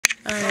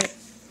Alright,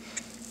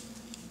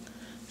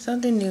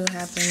 something new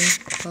happened.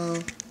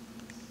 Well,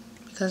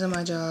 because of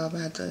my job,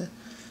 I had to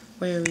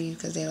wear a weave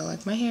because they don't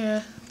like my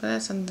hair, but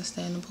that's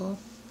understandable.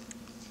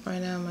 Right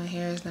now, my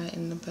hair is not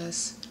in the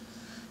best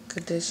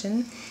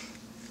condition.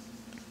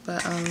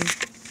 But,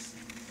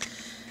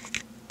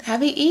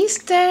 happy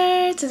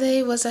Easter!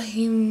 Today was a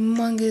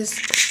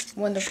humongous,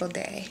 wonderful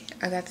day.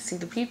 I got to see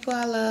the people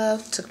I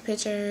love, took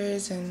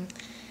pictures, and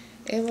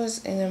it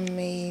was an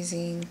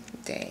amazing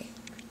day.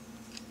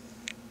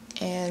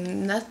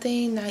 And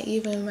nothing, not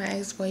even my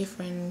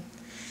ex-boyfriend,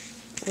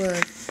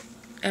 would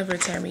ever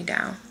tear me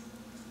down.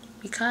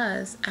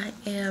 Because I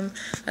am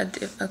a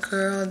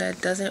girl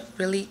that doesn't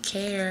really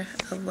care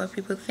of what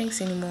people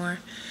think anymore.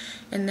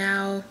 And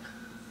now,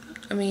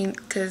 I mean,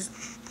 because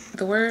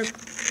the word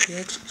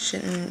bitch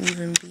shouldn't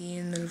even be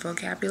in the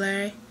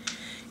vocabulary.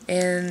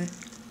 And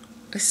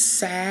it's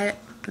sad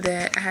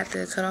that I had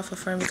to cut off a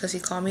friend because he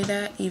called me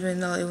that,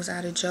 even though it was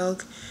out of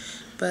joke.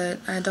 But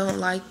I don't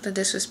like the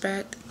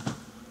disrespect.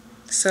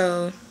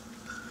 So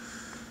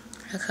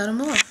I cut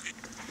him off.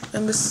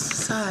 And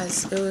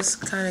besides, it was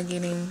kind of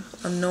getting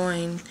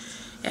annoying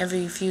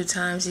every few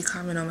times he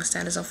commented on my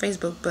status on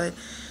Facebook, but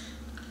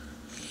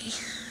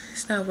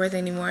it's not worth it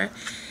anymore.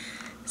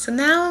 So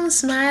now I'm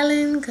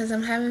smiling because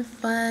I'm having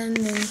fun,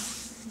 and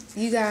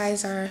you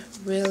guys are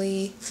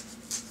really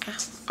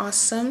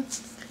awesome,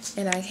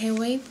 and I can't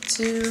wait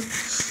to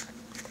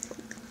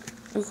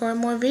record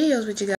more videos with you guys.